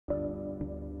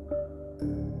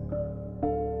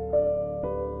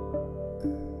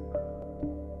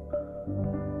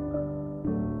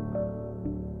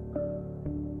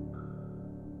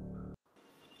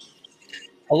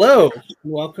Hello,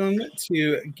 welcome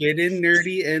to Get In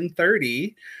Nerdy in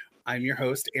 30. I'm your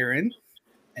host, Aaron,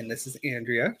 and this is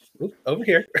Andrea. Oop, over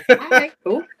here. Hi.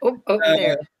 Over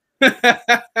there.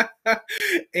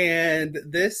 And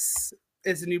this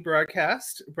is a new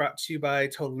broadcast brought to you by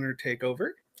Total Nerd Takeover.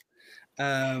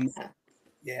 Um,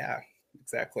 yeah,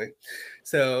 exactly.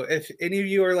 So if any of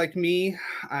you are like me,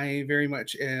 I very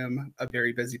much am a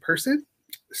very busy person.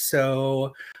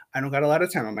 So I don't got a lot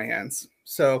of time on my hands.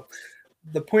 So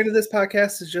the point of this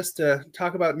podcast is just to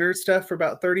talk about nerd stuff for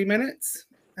about 30 minutes,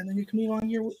 and then you can move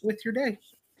on with your day.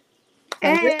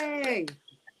 Hey.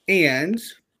 And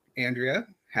Andrea,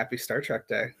 happy Star Trek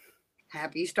Day.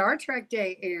 Happy Star Trek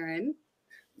Day, Aaron.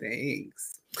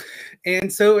 Thanks.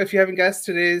 And so, if you haven't guessed,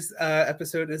 today's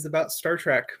episode is about Star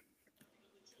Trek.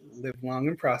 Live long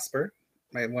and prosper.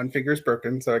 My one finger is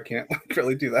broken, so I can't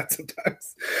really do that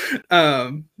sometimes.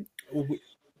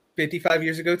 55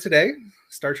 years ago today,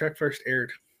 Star Trek first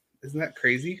aired. Isn't that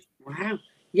crazy? Wow.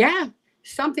 Yeah.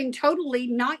 Something totally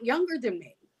not younger than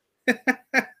me.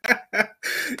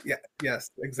 Yeah.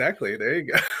 Yes. Exactly. There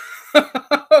you go.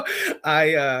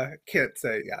 I can't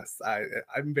say yes.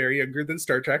 I'm very younger than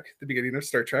Star Trek. The beginning of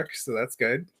Star Trek, so that's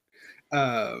good.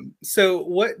 So,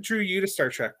 what drew you to Star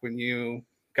Trek when you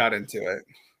got into it?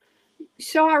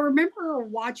 So I remember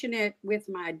watching it with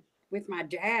my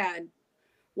dad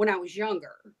when I was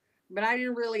younger, but I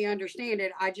didn't really understand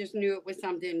it. I just knew it was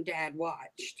something Dad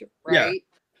watched, Yeah. right?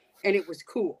 And it was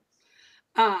cool.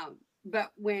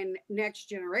 But when Next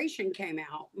Generation came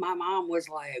out, my mom was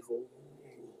like, "Ooh,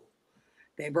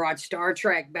 they brought Star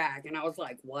Trek back," and I was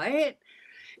like, "What?"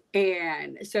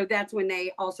 And so that's when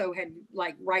they also had,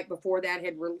 like, right before that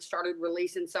had started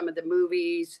releasing some of the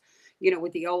movies,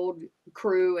 with the old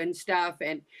crew and stuff.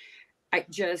 And I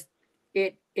just,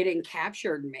 it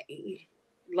encaptured me.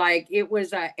 Like, it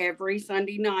was every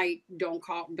Sunday night. Don't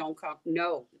call,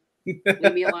 no,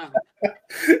 leave me alone.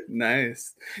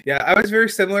 Nice. Yeah, I was very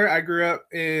similar. I grew up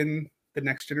in the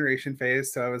Next Generation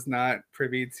phase, so I was not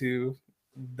privy to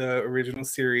the original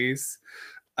series.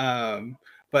 Um,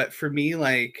 but for me,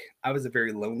 like, I was a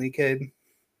very lonely kid.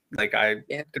 Like, I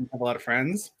Yeah. didn't have a lot of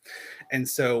friends. And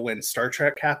so when Star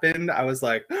Trek happened, I was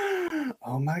like,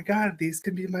 oh my God, these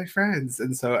can be my friends.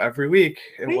 And so every week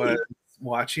it was Right.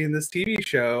 watching this TV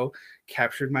show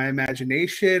captured my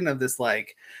imagination of this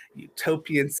like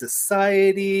utopian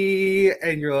society.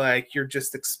 And you're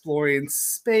just exploring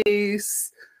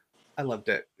space. I loved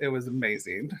it. It was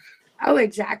amazing. Oh,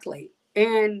 exactly.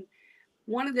 And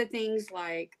one of the things,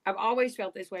 like, I've always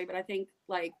felt this way, but I think,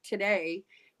 like, today,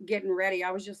 getting ready,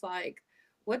 I was just like,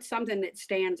 what's something that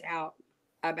stands out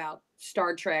about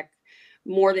Star Trek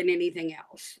more than anything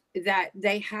else? That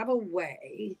they have a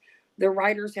way, the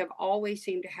writers have always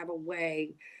seemed to have a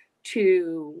way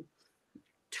to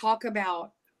talk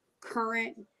about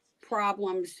current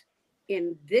problems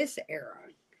in this era,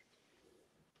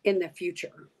 in the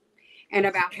future, and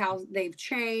about how they've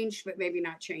changed, but maybe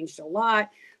not changed a lot,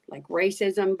 like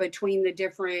racism between the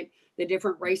different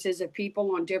races of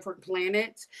people on different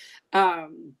planets.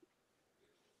 Um,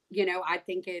 I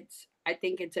think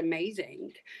it's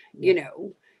amazing, Yeah. you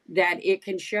know, that it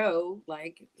can show,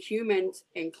 like, humans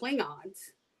and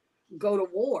Klingons go to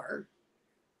war,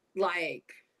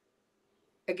 like,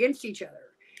 against each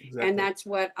other. And Exactly. that's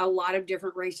what a lot of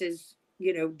different races,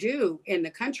 do in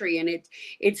the country. And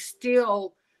it's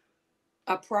still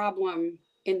a problem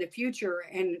in the future,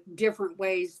 and different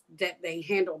ways that they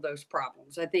handle those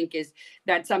problems, I think, is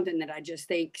that's something that I just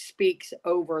think speaks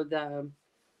over the,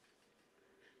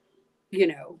 you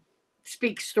know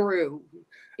speaks through,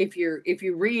 if you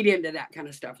read into that kind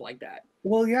of stuff like that.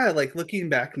 Well, yeah, like looking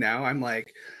back now, I'm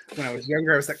like, when I was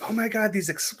younger, I was like, oh my God, these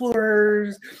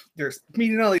explorers, they're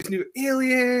meeting all these new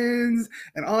aliens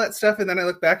and all that stuff. And then I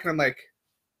look back and I'm like,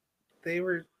 they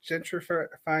were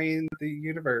gentrifying the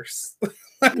universe.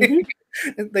 Like,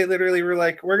 Hmm. they literally were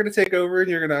like, we're going to take over and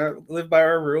you're going to live by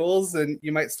our rules and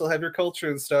you might still have your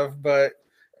culture and stuff, but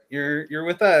you're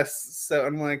with us. So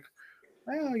I'm like,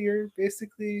 wow, you're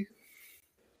basically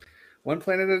one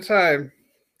planet at a time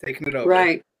taking it over.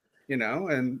 Right.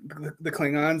 And the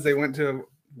Klingons, they went to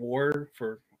war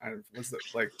for was it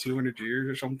like 200 years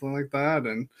or something like that,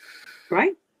 and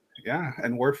Right. yeah,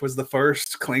 and Worf was the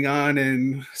first Klingon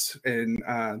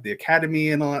in the Academy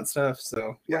and all that stuff.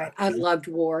 So yeah, Right. I loved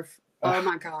Worf. uh, Oh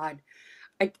my God.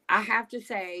 I have to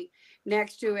say,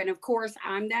 next to, and of course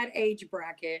I'm that age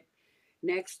bracket,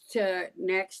 next to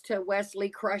Wesley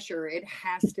Crusher, it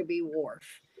has to be Worf.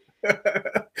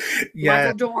 yeah,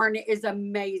 Michael Dorn is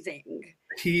amazing.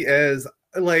 he is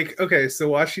like okay. So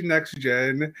watching Next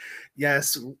Gen,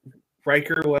 yes,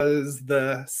 Riker was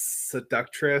the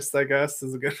seductress, I guess,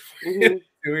 is a good way Mm-hmm. of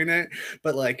doing it.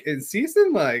 But like in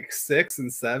season like 6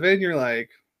 and 7, you're like,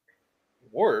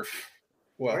 Worf.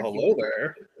 Well, hello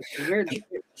there.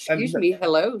 Excuse me,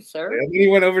 hello, sir. And then he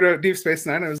went over to Deep Space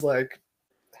Nine. I was like,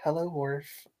 hello,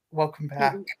 Worf. Welcome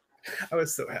back. I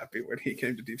was so happy when he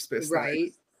came to Deep Space Nine.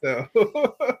 Right. So,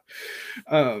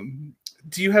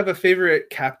 do you have a favorite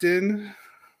captain?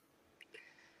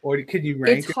 Or can you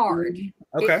rank It's hard.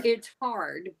 Okay. It's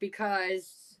hard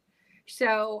because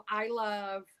so I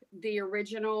love the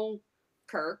original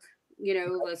Kirk, you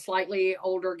know, the slightly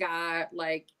older guy,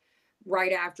 like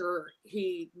right after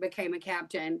he became a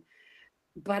captain.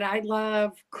 But I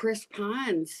love Chris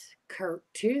Pine's Kirk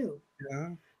too. Yeah.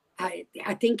 I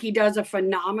think he does a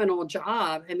phenomenal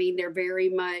job. I mean, they're very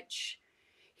much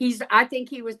I think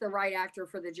he was the right actor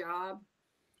for the job,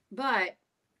 but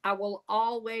I will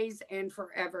always and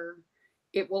forever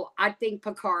I think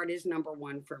Picard is number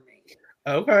one for me.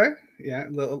 Okay. Yeah.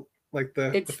 Little like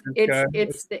Yeah.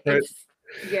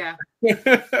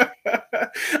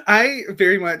 I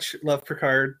very much love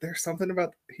Picard. There's something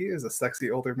about he is a sexy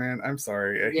older man. I'm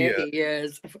sorry. Yeah, he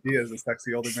is. He is a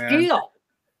sexy older man. Still.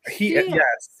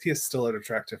 Yes, he is still an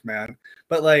attractive man.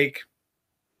 But like,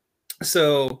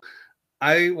 so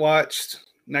I watched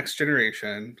Next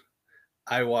Generation.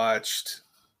 I watched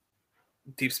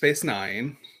Deep Space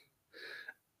Nine,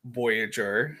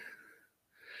 Voyager.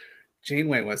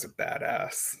 Janeway was a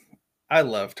badass. I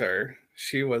loved her.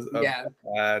 She was a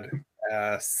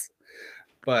badass.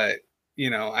 But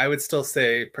you know, I would still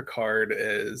say Picard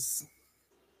is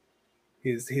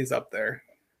he's up there.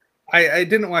 I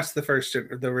didn't watch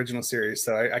the original series,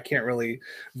 so I can't really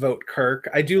vote Kirk.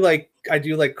 I do like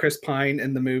Chris Pine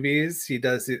in the movies. He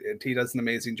does an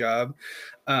amazing job.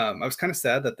 I was kind of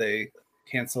sad that they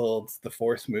canceled the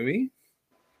 4th movie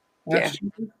last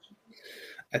year.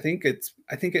 I think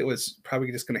it was probably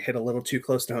just going to hit a little too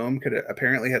close to home because it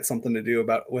apparently had something to do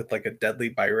with like a deadly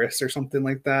virus or something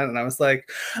like that. And I was like,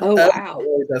 oh wow,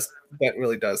 that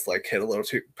really does like hit a little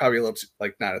too, probably a little too,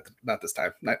 like not this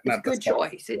time. Not a good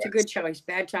choice. It's a good choice.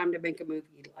 Bad time to make a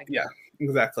movie like that. Yeah,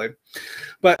 exactly.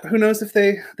 But who knows if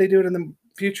they do it in the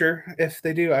future? If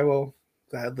they do, I will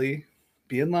gladly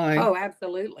be in line. Oh,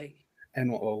 absolutely.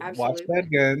 And we'll watch that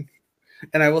again.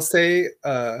 And I will say,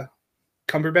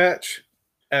 Cumberbatch,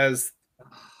 as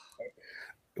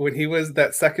when he was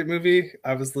that second movie,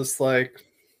 I was just like,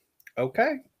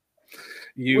 okay,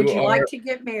 would you like to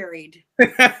get married?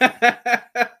 Oh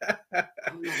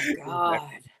my god!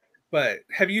 But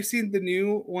have you seen the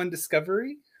new one,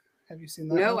 Discovery? Have you seen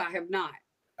that? No, I have not.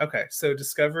 Okay, so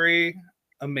Discovery,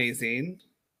 amazing.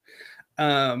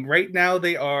 Right now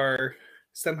they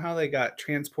got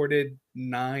transported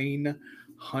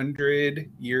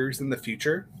 900 years in the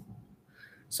future.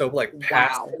 So like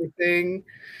past everything.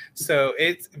 So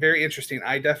it's very interesting.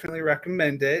 I definitely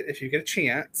recommend it if you get a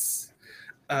chance.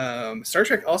 Star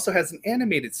Trek also has an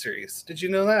animated series. Did you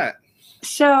know that?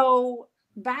 So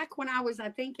back when I was, I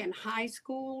think, in high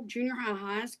school, junior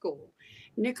high school,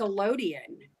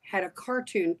 Nickelodeon had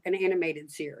an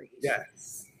animated series.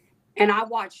 Yes. And I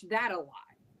watched that a lot.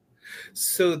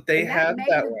 So they have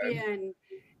that one.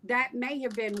 That may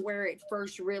have been where it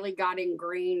first really got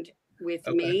ingrained with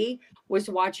me, was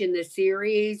watching the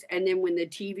series. And then when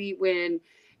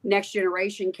Next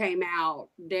Generation came out,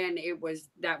 then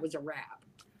that was a wrap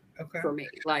for me.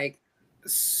 Like,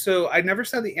 so I never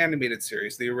saw the animated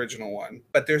series, the original one,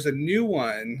 but there's a new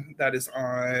one that is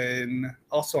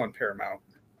also on Paramount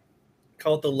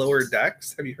called The Lower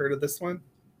Decks. Have you heard of this one?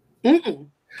 Mm-mm.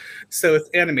 So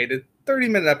it's animated,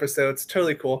 30-minute episodes,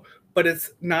 totally cool. But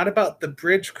it's not about the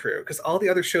bridge crew, because all the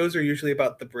other shows are usually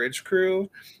about the bridge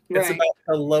crew. It's about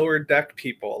the lower deck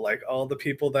people, like all the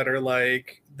people that are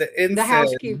like the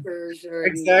housekeepers.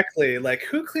 Exactly. Like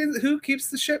who keeps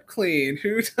the ship clean?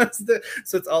 Who does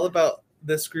so it's all about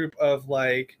this group of,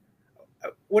 like,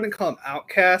 I wouldn't call them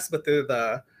outcasts, but they're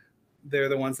the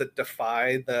ones that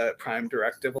defy the Prime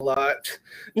Directive a lot.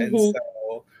 Mm-hmm. And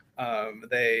so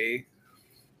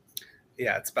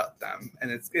it's about them,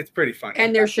 and it's pretty funny.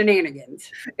 And their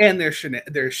shenanigans. And there's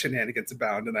shenanigans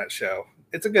abound in that show.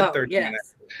 It's a good 30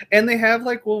 minutes. And they have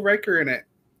like Will Riker in it.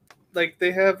 Like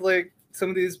they have like some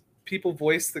of these people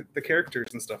voice the characters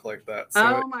and stuff like that.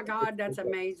 So oh my God, that's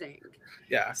amazing.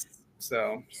 Yeah.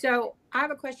 So I have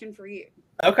a question for you.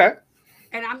 Okay.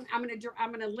 And I'm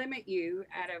gonna limit you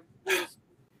out of this.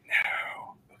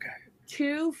 No. Okay.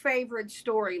 2 favorite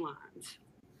storylines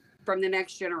from the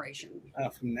Next Generation.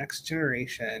 From Next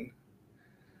Generation.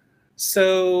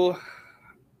 So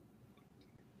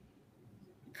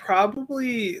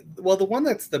probably, well, the one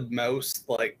that's the most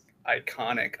like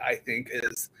iconic, I think,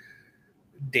 is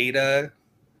Data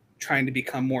trying to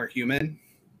become more human.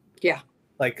 Yeah.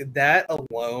 Like that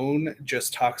alone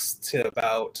just talks to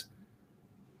about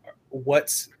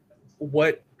what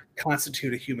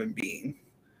constitute a human being.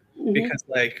 Mm-hmm. Because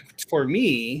like for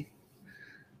me,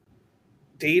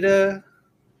 Data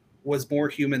was more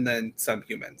human than some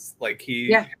humans. Like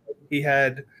he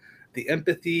had the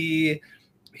empathy.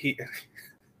 He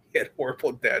had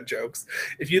horrible dad jokes.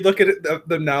 If you look at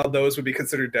them now, those would be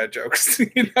considered dad jokes.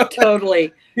 You know?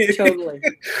 Totally.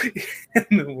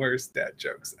 And the worst dad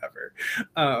jokes ever.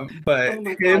 But oh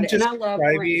my him God. just And I love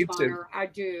Brent to, Spiner. I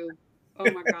do.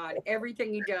 Oh my God.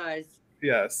 Everything he does.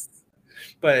 Yes.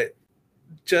 But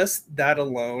just that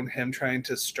alone, him trying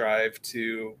to strive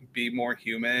to be more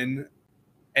human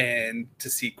and to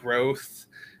see growth.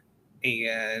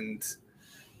 And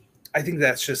I think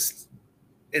that's just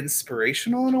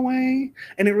inspirational in a way.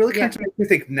 And it really kind of makes me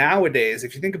think nowadays,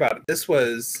 if you think about it, this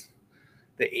was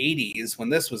the 80s when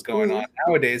this was going on.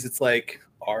 Nowadays, it's like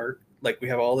we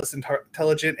have all this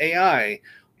intelligent AI.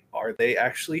 Are they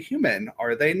actually human?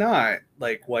 Are they not?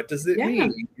 Like, what does it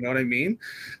mean? You know what I mean?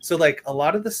 So like a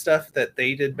lot of the stuff that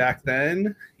they did back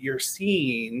then, you're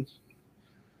seeing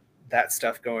that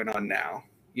stuff going on now,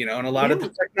 you know, and a lot of the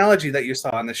technology that you saw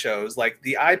on the shows, like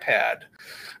the iPad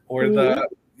or the,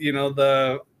 you know,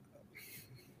 the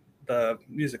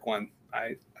music one,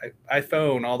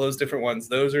 iPhone, all those different ones.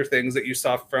 Those are things that you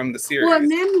saw from the series. Well, and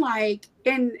then like,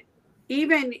 and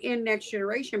even in Next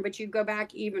Generation, but you go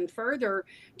back even further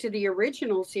to the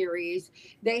original series,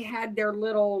 they had their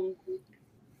little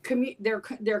their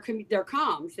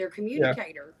comms, their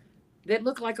communicator that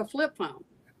looked like a flip phone.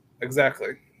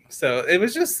 Exactly. So it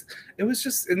was just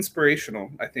inspirational,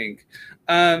 I think.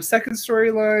 Second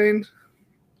storyline,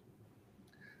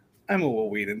 I'm a Will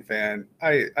Wheaton fan.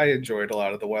 I enjoyed a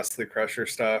lot of the Wesley Crusher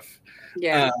stuff.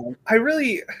 Yeah.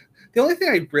 The only thing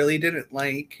I really didn't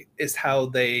like is how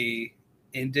they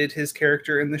ended his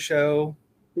character in the show.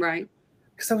 Right.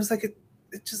 Because I was like, it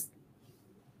just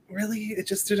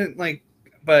didn't like,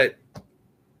 but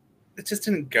it just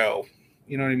didn't go.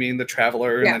 You know what I mean? The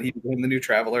Traveler, and then he became the new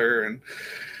Traveler, and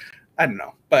I don't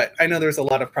know. But I know there's a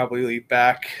lot of probably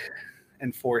back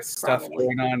and forth stuff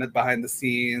going on behind the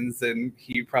scenes, and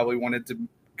he probably wanted to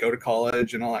go to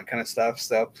college and all that kind of stuff.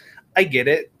 So I get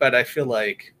it, but I feel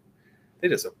like they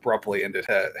just abruptly ended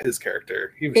his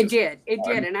character. It did,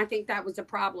 and I think that was a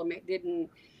problem. It didn't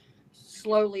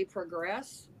slowly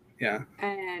progress. Yeah.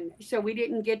 And so we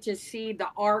didn't get to see the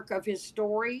arc of his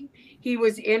story. He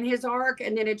was in his arc,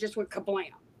 and then it just went kablam.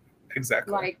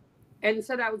 Exactly. And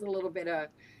so that was a little bit of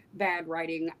bad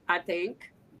writing, I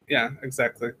think. Yeah,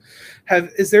 exactly.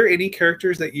 Is there any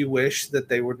characters that you wish that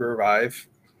they would revive,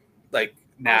 like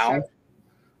now?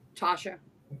 Tasha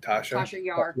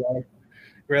Yar.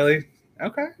 Really?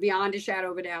 Okay. Beyond a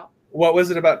shadow of a doubt. What was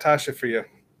it about Tasha for you?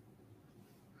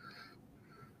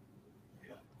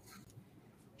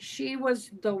 She was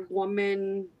the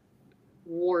woman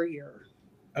warrior.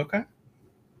 Okay.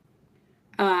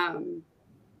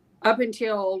 Up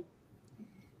until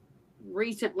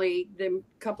recently, the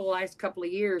last couple of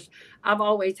years, I've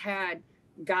always had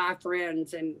guy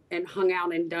friends and hung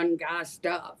out and done guy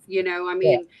stuff. You know, I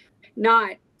mean,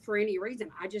 not for any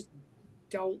reason. I just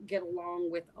don't get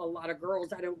along with a lot of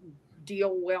girls. I don't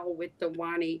deal well with the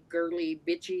whiny, girly,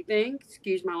 bitchy thing.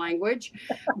 Excuse my language.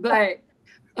 But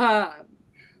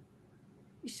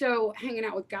so hanging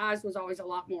out with guys was always a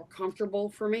lot more comfortable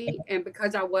for me. And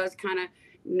because I was kind of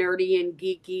nerdy and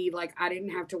geeky, like I didn't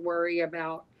have to worry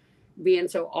about being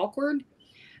so awkward.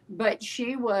 But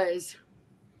she was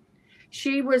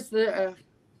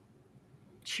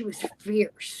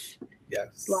fierce.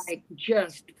 Yes. Like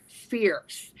just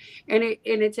fierce. And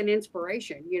it's an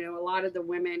inspiration. You know, a lot of the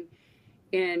women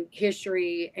in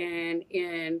history and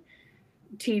in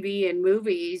TV and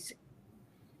movies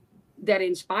that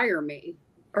inspire me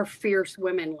are fierce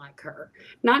women like her.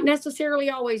 Not necessarily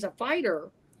always a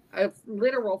fighter, a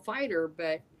literal fighter,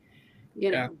 but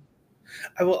you know. Yeah.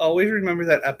 I will always remember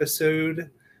that episode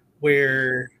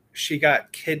where she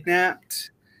got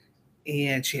kidnapped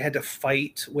and she had to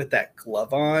fight with that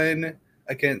glove on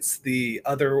against the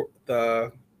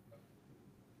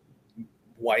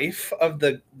wife of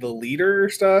the leader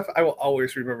stuff. I will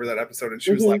always remember that episode, and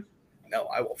she was like, no,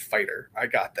 I will fight her. I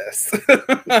got this.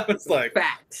 I was like,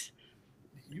 fact.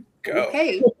 You go.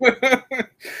 Okay.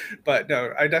 But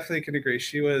no, I definitely can agree.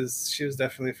 She was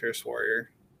definitely a fierce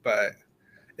warrior. But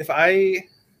I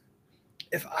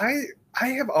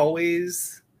have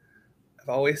always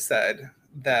said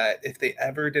that if they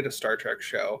ever did a Star Trek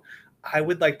show, I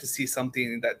would like to see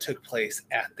something that took place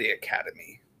at the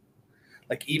Academy.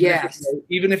 Like Yes.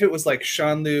 even if it was like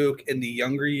Jean-Luc in the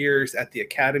younger years at the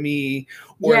academy,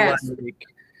 or Yes. like,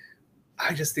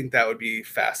 I just think that would be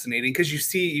fascinating because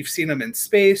you've seen them in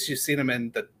space, you've seen them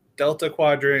in the Delta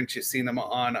Quadrant, you've seen them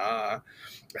on a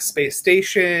space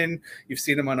station, you've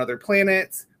seen them on other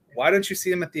planets. Why don't you see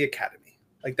them at the academy?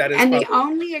 Like that is And the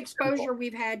probably only exposure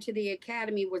we've had to the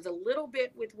academy was a little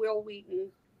bit with Will Wheaton,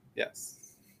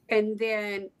 yes, and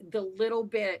then the little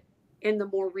bit in the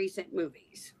more recent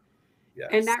movies.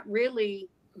 And yes, that really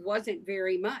wasn't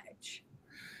very much.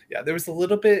 yeah. There was a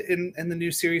little bit in the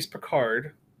new series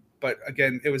Picard, but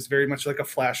again, it was very much like a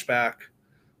flashback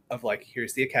of like,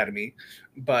 here's the academy.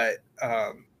 But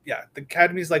yeah, the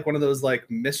academy is like one of those like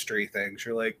mystery things.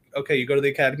 You're like, okay, you go to the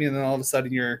academy and then all of a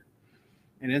sudden you're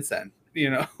an ensign, you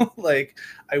know. Like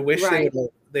I wish Right.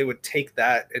 they would take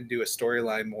that and do a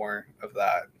storyline more of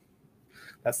that.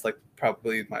 That's like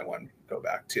probably my one go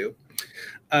back to.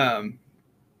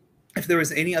 If there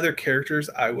was any other characters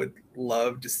I would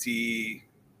love to see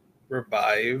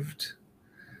revived,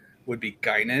 would be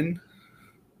Guinan,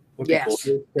 would be Yes.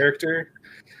 Boulder's character.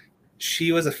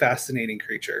 She was a fascinating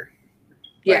creature.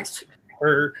 Like Yes.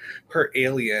 her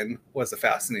alien was a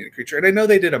fascinating creature. And I know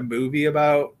they did a movie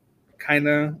about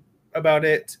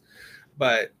it,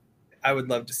 but I would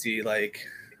love to see like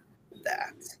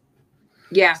that.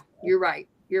 Yeah, you're right.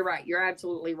 You're right. You're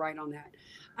absolutely right on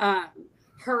that.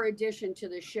 Her addition to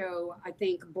the show, I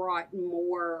think, brought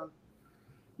more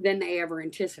than they ever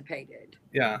anticipated.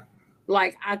 Yeah.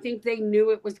 Like, I think they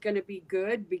knew it was going to be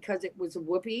good because it was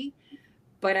Whoopi,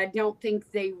 but I don't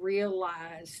think they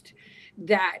realized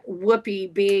that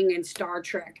Whoopi being in Star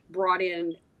Trek brought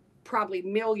in probably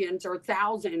millions or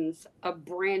thousands of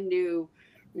brand new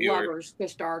lovers to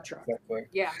Star Trek. Exactly.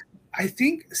 Yeah. I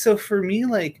think so. For me,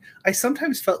 like I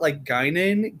sometimes felt like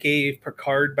Guinan gave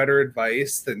Picard better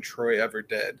advice than Troy ever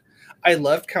did. I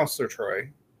loved Counselor Troy.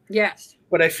 Yes.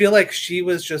 But I feel like she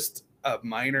was just a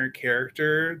minor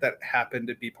character that happened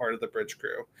to be part of the bridge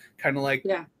crew, kind of like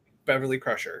Beverly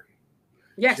Crusher.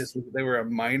 Yes. They were a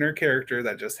minor character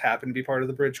that just happened to be part of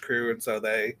the bridge crew, and so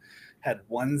they had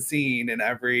one scene in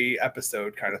every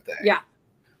episode, kind of thing. Yeah.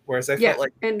 Whereas I felt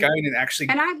like Guinan actually,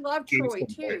 and I love Troy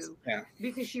too, yeah,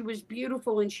 because she was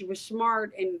beautiful and she was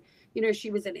smart, and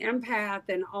she was an empath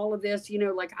and all of this.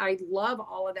 Like I love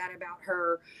all of that about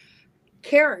her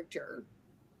character.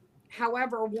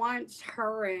 However, once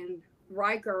her and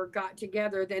Riker got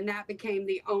together, then that became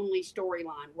the only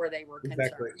storyline where they were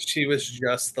concerned. She was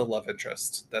just the love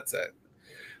interest. That's it.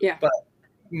 Yeah. But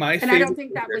I don't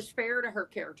think that was fair to her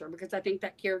character, because I think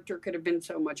that character could have been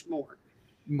so much more.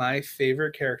 My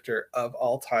favorite character of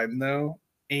all time, though,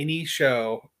 any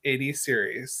show, any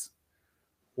series,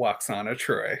 Waxana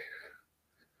Troy.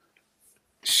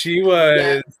 She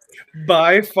was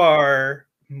by far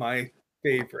my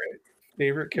favorite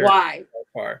character. Why?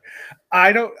 Far.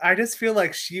 I just feel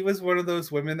like she was one of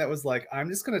those women that was like, I'm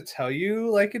just gonna tell you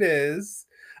like it is.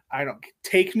 I don't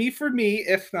take me for me,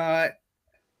 if not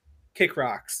kick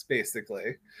rocks,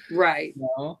 basically. Right. You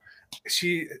know?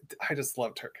 I just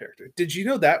loved her character. Did you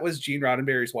know that was Gene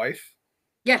Roddenberry's wife?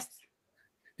 Yes.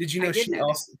 Did you know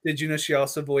she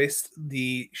also voiced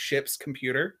the ship's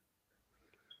computer?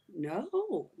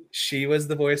 No. She was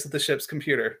the voice of the ship's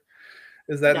computer.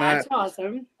 Is that That's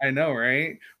awesome? I know,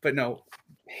 right? But no,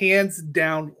 hands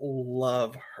down,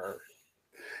 love her.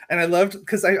 And I loved,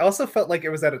 because I also felt like it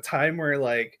was at a time where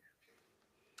like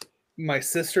my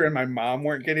sister and my mom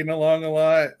weren't getting along a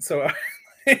lot. So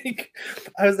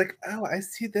I was like, oh, I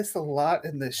see this a lot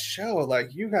in this show.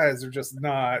 Like, you guys are just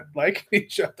not liking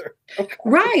each other. Okay.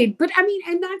 Right. But I mean,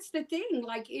 and that's the thing.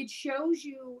 Like, it shows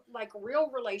you like real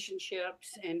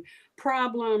relationships and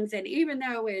problems. And even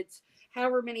though it's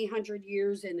however many 100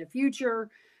 years in the future,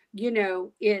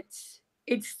 it's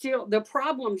still, the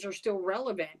problems are still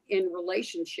relevant in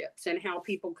relationships and how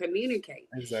people communicate.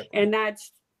 Exactly. And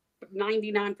that's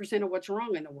 99% of what's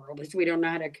wrong in the world, is we don't know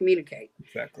how to communicate.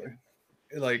 Exactly.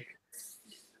 Like,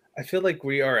 I feel like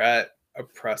we are at a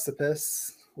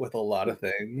precipice with a lot of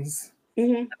things.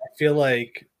 Mm-hmm. I feel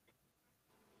like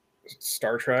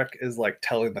Star Trek is like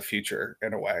telling the future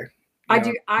in a way.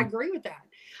 I agree with that.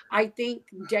 I think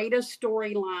Data's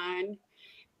storyline,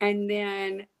 and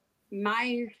then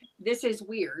this is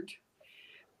weird.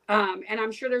 And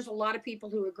I'm sure there's a lot of people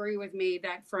who agree with me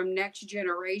that from Next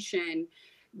Generation,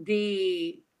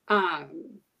 the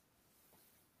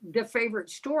favorite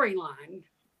storyline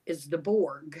is the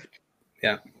Borg.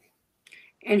 Yeah.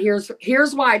 And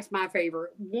here's why it's my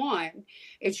favorite. One,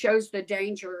 it shows the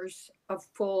dangers of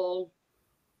full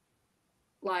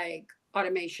like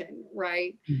automation,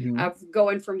 right? Mm-hmm. Of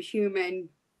going from human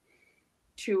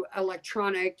to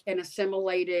electronic and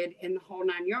assimilated in the whole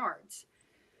 9 yards.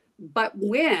 But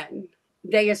when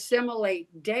they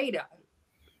assimilate data,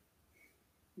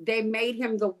 they made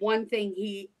him the one thing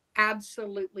he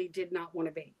absolutely did not want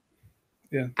to be.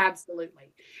 Yeah.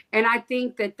 Absolutely. And I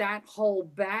think that that whole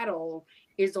battle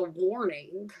is a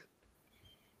warning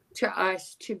to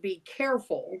us to be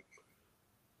careful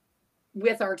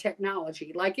with our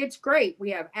technology. Like, it's great.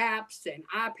 We have apps and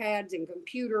iPads and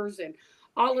computers and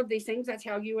all of these things. That's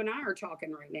how you and I are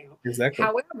talking right now. Exactly.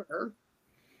 However,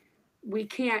 we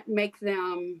can't make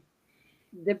them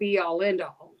the be all end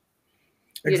all.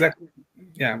 Exactly.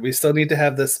 Yeah, we still need to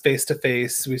have this face to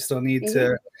face. We still need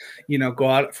to, go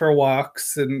out for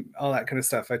walks and all that kind of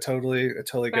stuff. I totally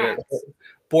get it.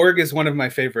 Borg is one of my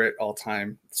favorite all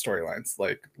time storylines.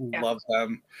 Like, love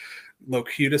them.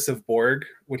 Locutus of Borg,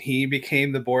 when he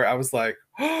became the Borg, I was like,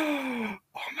 oh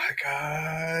my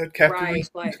god, Captain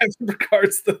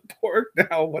Picard's the Borg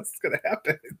now. What's gonna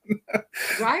happen?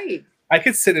 Right. I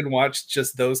could sit and watch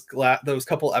just those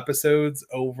couple episodes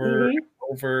over and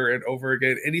over and over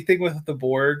again. Anything with the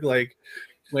Borg, like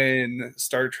when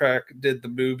Star Trek did the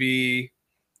movie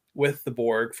with the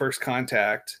Borg, First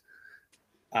Contact,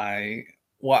 I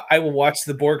will watch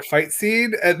the Borg fight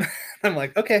scene and I'm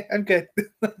like, okay, I'm good.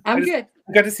 I'm good.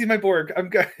 I got to see my Borg. I'm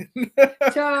good.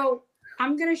 So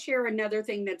I'm going to share another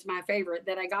thing that's my favorite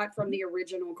that I got from the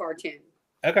original cartoon.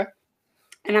 Okay.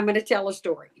 And I'm going to tell a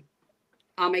story.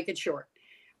 I'll make it short.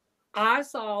 I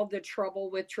saw the Trouble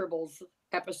with Tribbles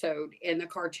episode in the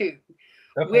cartoon,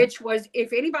 which was,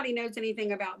 if anybody knows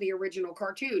anything about the original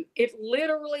cartoon, it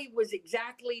literally was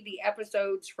exactly the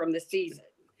episodes from the season,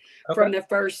 from the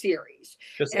first series.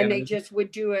 They just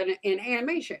would do an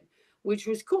animation, which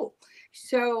was cool.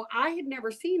 So I had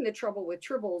never seen the Trouble with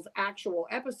Tribbles actual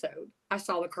episode. I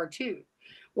saw the cartoon.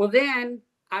 Well, then,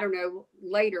 I don't know,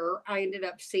 later I ended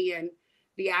up seeing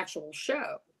the actual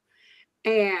show.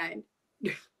 And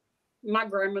my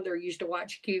grandmother used to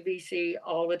watch QVC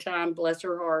all the time. Bless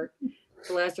her heart.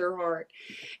 Bless her heart.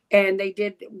 And they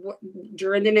did,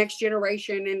 during the Next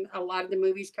Generation and a lot of the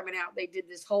movies coming out, they did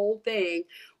this whole thing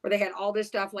where they had all this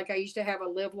stuff. Like, I used to have a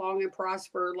Live Long and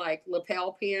Prosper, like,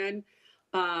 lapel pin.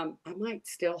 I might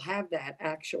still have that,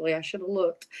 actually. I should have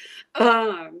looked.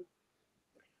 But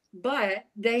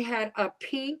they had a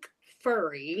pink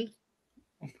furry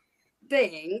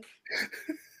thing.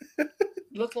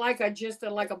 Looked like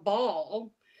like a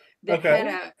ball that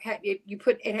you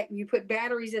put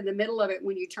batteries in the middle of it.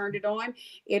 When you turned it on,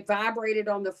 it vibrated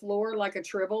on the floor like a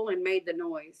tribble and made the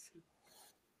noise.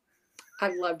 I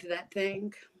loved that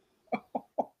thing.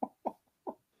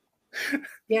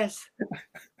 Yes,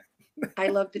 I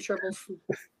love the tribbles.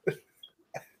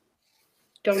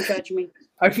 Don't judge me.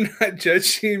 I'm not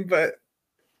judging, but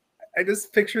I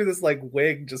just picture this like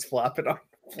wig just flopping on.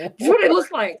 That's what it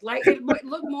looks like. Like, it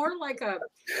looked more like kind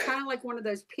of like one of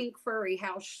those pink furry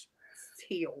house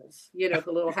heels, the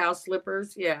little house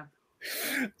slippers. Yeah.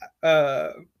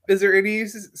 Is there any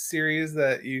series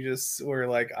that you just were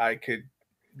like,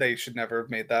 they should never have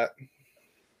made that?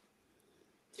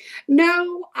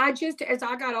 No, as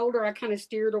I got older, I kind of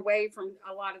steered away from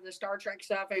a lot of the Star Trek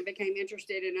stuff and became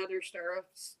interested in other stuff.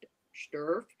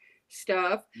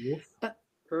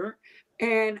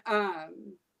 And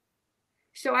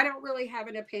so I don't really have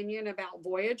an opinion about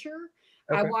Voyager.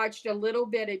 Okay. I watched a little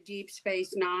bit of Deep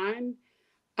Space Nine,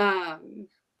 but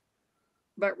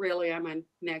really I'm a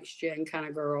Next Gen kind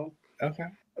of girl. Okay.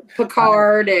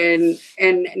 Picard and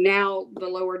now the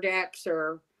Lower Decks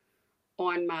are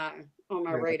on my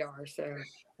radar. So.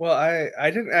 Well, I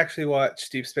didn't actually watch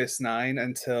Deep Space Nine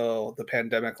until the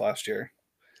pandemic last year.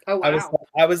 Oh wow!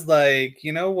 I was like,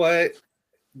 you know what?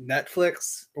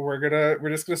 Netflix, we're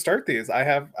just gonna start these. I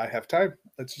have time.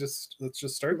 Let's just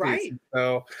start these.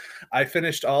 So I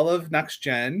finished all of Next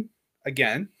Gen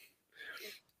again,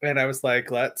 and I was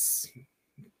like, let's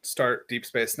start Deep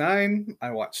Space Nine.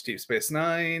 I watched Deep Space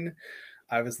Nine.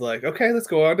 I was like, okay, let's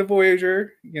go on to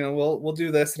Voyager. We'll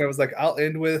do this. And I was like, I'll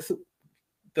end with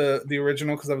the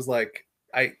original, because I was like,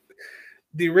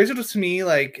 the original to me,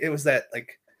 like, it was that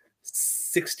like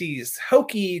 60s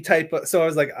hokey type of, so I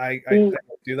was like, I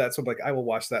do that, so I'm like, I will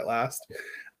watch that last.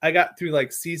 I got through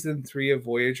like season 3 of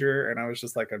Voyager and I was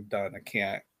just like, I'm done. I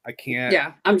can't.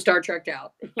 Yeah, I'm Star Trek'd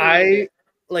out. I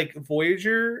like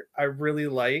Voyager. I really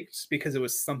liked because it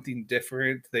was something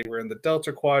different. They were in the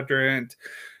Delta Quadrant,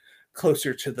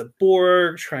 closer to the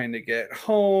Borg, trying to get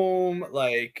home.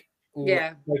 Like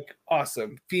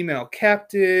awesome female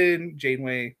captain,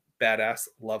 Janeway, badass,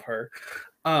 love her.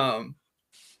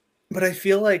 But I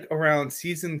feel like around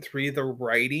season 3, the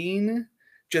writing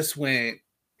just went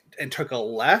and took a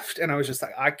left, and I was just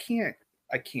like, I can't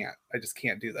I can't. I just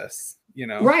can't do this, you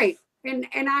know? Right. And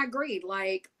I agree.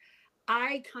 Like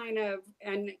I kind of,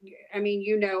 and I mean,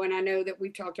 you know, and I know that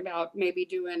we've talked about maybe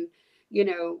doing, you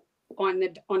know, on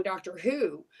Doctor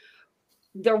Who,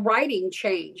 the writing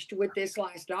changed with this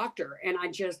last Doctor, and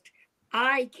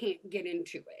I can't get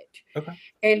into it. Okay.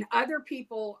 And other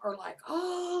people are like,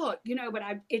 oh, you know, but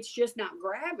it's just not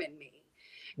grabbing me.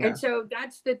 Yeah. And so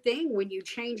that's the thing when you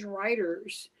change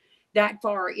writers that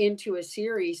far into a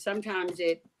series, sometimes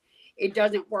it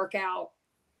doesn't work out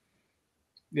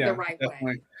the Yeah, right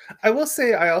definitely. way. I will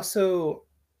say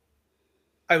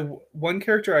one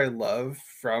character I love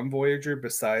from Voyager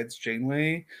besides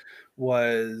Janeway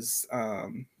was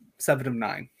Seven of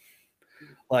Nine.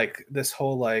 Like this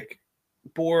whole like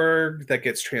Borg that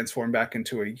gets transformed back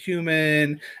into a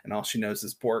human, and all she knows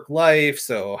is Borg life.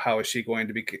 So how is she going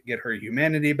to get her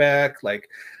humanity back? Like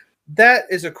that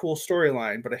is a cool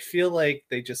storyline, but I feel like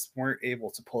they just weren't able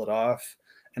to pull it off.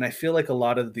 And I feel like a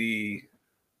lot of the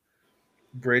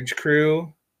bridge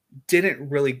crew didn't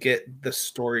really get the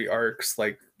story arcs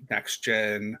like Next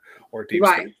Gen or Deep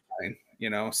Space Right. Nine, you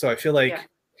know. So I feel Yeah. like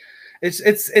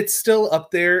it's still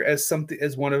up there as something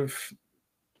as one of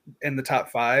in the top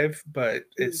 5, but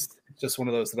Mm. it's just one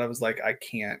of those that I was like, I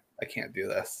can't do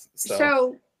this. So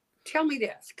So tell me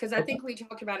this, because I okay. think we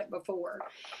talked about it before.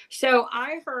 So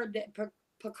I heard that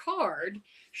Picard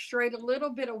strayed a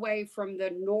little bit away from the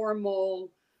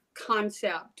normal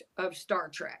concept of Star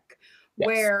Trek, Yes.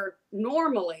 where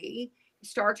normally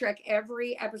Star Trek,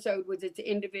 every episode was its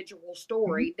individual Mhm.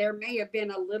 story. There may have been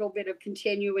a little bit of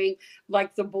continuing,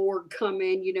 like the Borg come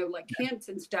in, you know, like hints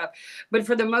and stuff. But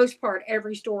for the most part,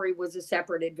 every story was a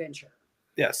separate adventure.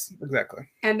 Yes, exactly.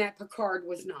 And that Picard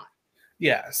was not.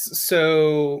 Yes.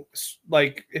 So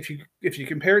like if you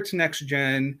compare it to Next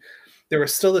Gen, there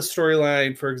was still the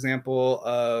storyline, for example,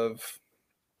 of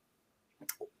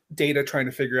Data trying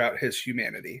to figure out his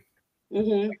humanity.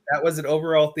 Mm-hmm. That was an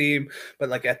overall theme, but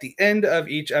like at the end of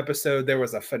each episode, there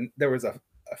was a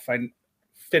fun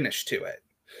finish to it.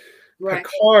 Right.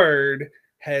 Picard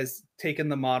has taken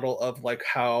the model of like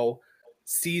how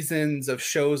seasons of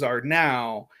shows are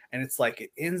now, and it's like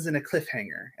it ends in a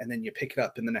cliffhanger, and then you pick it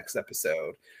up in the next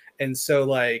episode. And so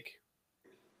like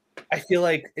I feel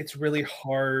like it's really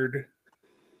hard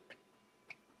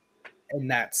in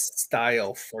that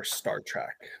style for Star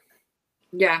Trek.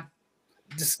 Yeah.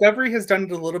 Discovery has done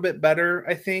it a little bit better,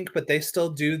 I think, but they still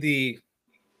do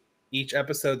each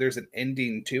episode there's an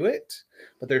ending to it,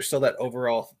 but there's still that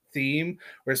overall theme.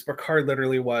 Whereas Picard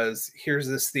literally was, here's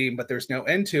this theme, but there's no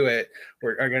end to it.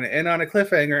 We're going to end on a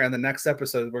cliffhanger, and the next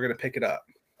episode we're going to pick it up.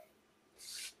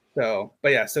 So,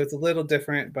 but yeah, so it's a little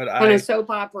different. But On a soap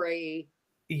opera.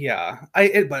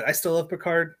 but I still love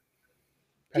Picard.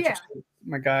 Patrick Yeah. Stewart,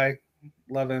 my guy,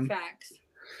 love him. Facts.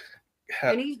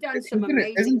 And he's done some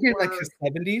amazing Isn't he in work. like his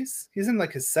 70s? He's in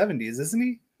like his 70s, isn't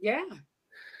he? Yeah.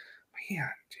 Man,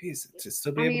 jeez, to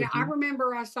still be I able mean, to I do.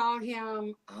 remember I saw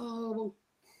him. Oh,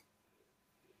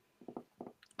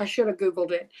 I should have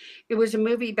Googled it. It was a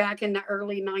movie back in the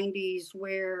early 90s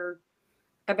where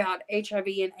about HIV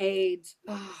and AIDS.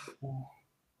 Oh,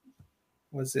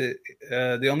 Was it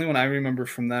the only one I remember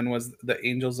from then was The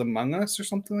Angels Among Us or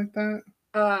something like that?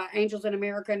 Angels in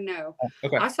America. No,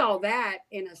 Okay. I saw that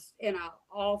in a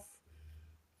off,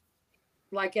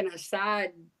 like in a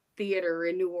side theater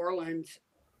in New Orleans.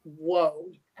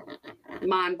 Whoa,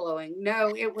 mind blowing.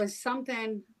 No, it was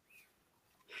something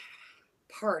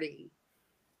party,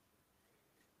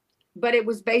 but it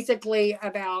was basically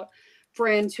about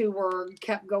friends who were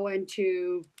kept going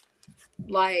to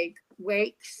like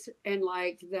wakes and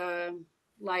like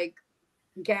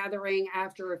gathering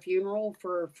after a funeral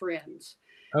for friends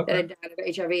that Okay. had died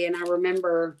of HIV. And I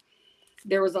remember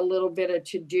there was a little bit of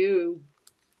to do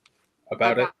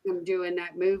About it. about them doing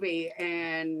that movie,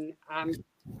 and I'm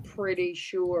pretty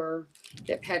sure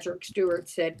that Patrick Stewart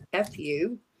said "F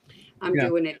you." I'm Yeah.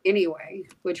 doing it anyway,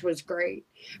 which was great.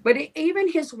 But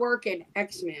even his work in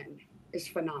X-Men is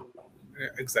phenomenal. Yeah,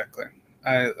 exactly.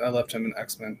 I loved him in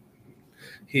X-Men.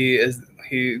 He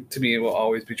to me will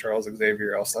always be Charles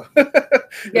Xavier also.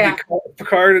 Yeah.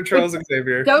 Picard and Charles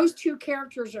Xavier. Those two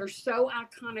characters are so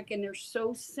iconic and they're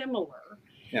so similar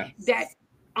Yeah. that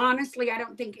honestly, I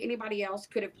don't think anybody else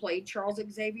could have played Charles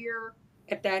Xavier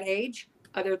at that age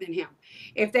other than him.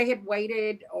 If they had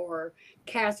waited or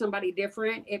cast somebody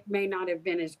different, it may not have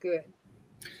been as good.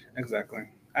 Exactly.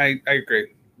 I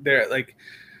agree. They're like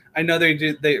I know they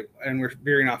and we're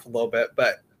veering off a little bit,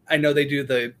 but I know they do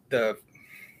the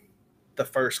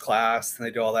first class and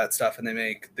they do all that stuff and they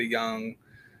make the young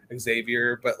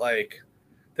Xavier, but like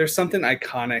there's something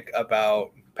iconic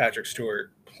about Patrick Stewart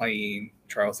playing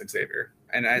Charles Xavier.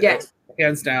 And Yes.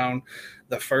 hands down,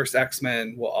 the first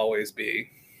X-Men will always be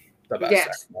the best Yes.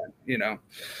 X-Men, you know.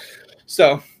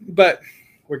 So, but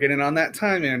we're getting on that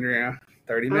time, Andrea.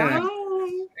 30 minutes.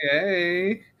 Oh,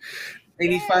 Yay.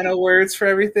 Any yeah. final words for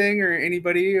everything, or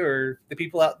anybody, or the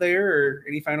people out there, or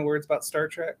any final words about Star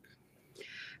Trek?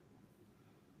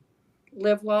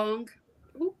 Live long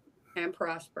and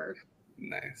prosper.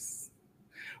 Nice.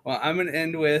 Well, I'm going to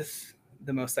end with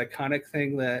the most iconic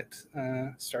thing that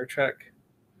Star Trek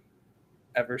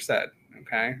ever said.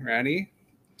 Okay, ready?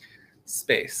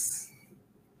 Space,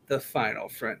 the final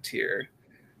frontier.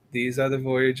 These are the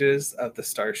voyages of the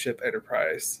Starship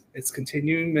Enterprise. Its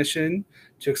continuing mission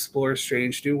to explore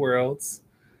strange new worlds,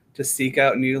 to seek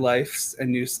out new lives and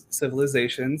new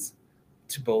civilizations,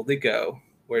 to boldly go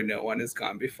where no one has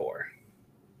gone before.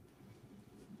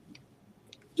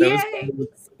 Yay!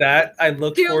 That I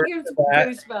look Still forward gives to that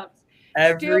goosebumps. Still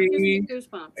every gives me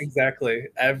goosebumps. exactly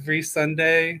every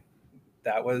Sunday.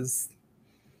 I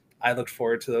looked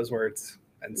forward to those words,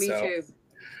 and Me so too.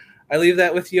 I leave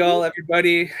that with you all,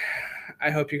 everybody.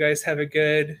 I hope you guys have a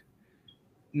good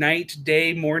night,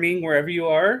 day, morning, wherever you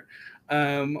are.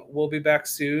 We'll be back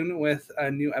soon with a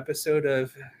new episode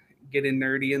of Getting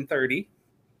Nerdy and 30.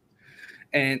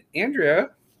 And Andrea,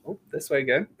 this way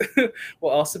again, will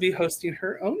also be hosting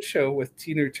her own show with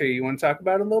Tina Tree. You want to talk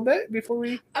about it a little bit before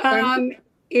we?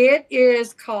 It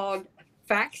is called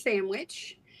Fact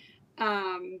Sandwich.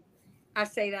 I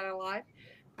say that a lot.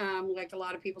 Like a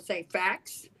lot of people say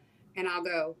facts, and I'll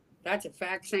go, that's a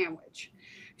fact sandwich.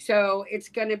 So it's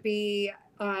going to be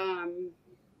kind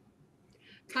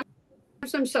of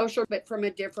some social, but from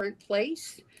a different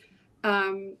place.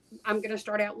 I'm going to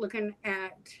start out looking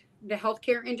at the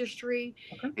healthcare industry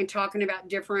and talking about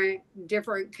different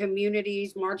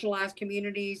communities, marginalized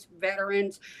communities,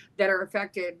 veterans that are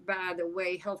affected by the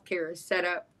way healthcare is set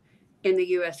up in the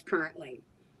U.S. currently.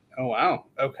 Oh wow!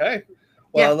 Okay.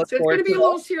 Well, Yeah, I look so it's forward going to be to a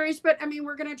little serious, but I mean,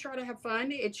 we're going to try to have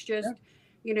fun. It's just,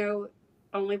 you know,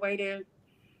 only way to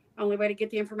get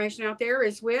the information out there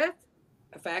is with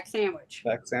a fact sandwich.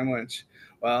 Fact sandwich.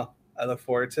 Well, I look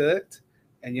forward to it,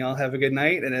 and y'all have a good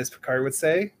night. And as Picard would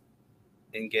say,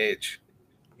 engage.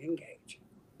 Engage.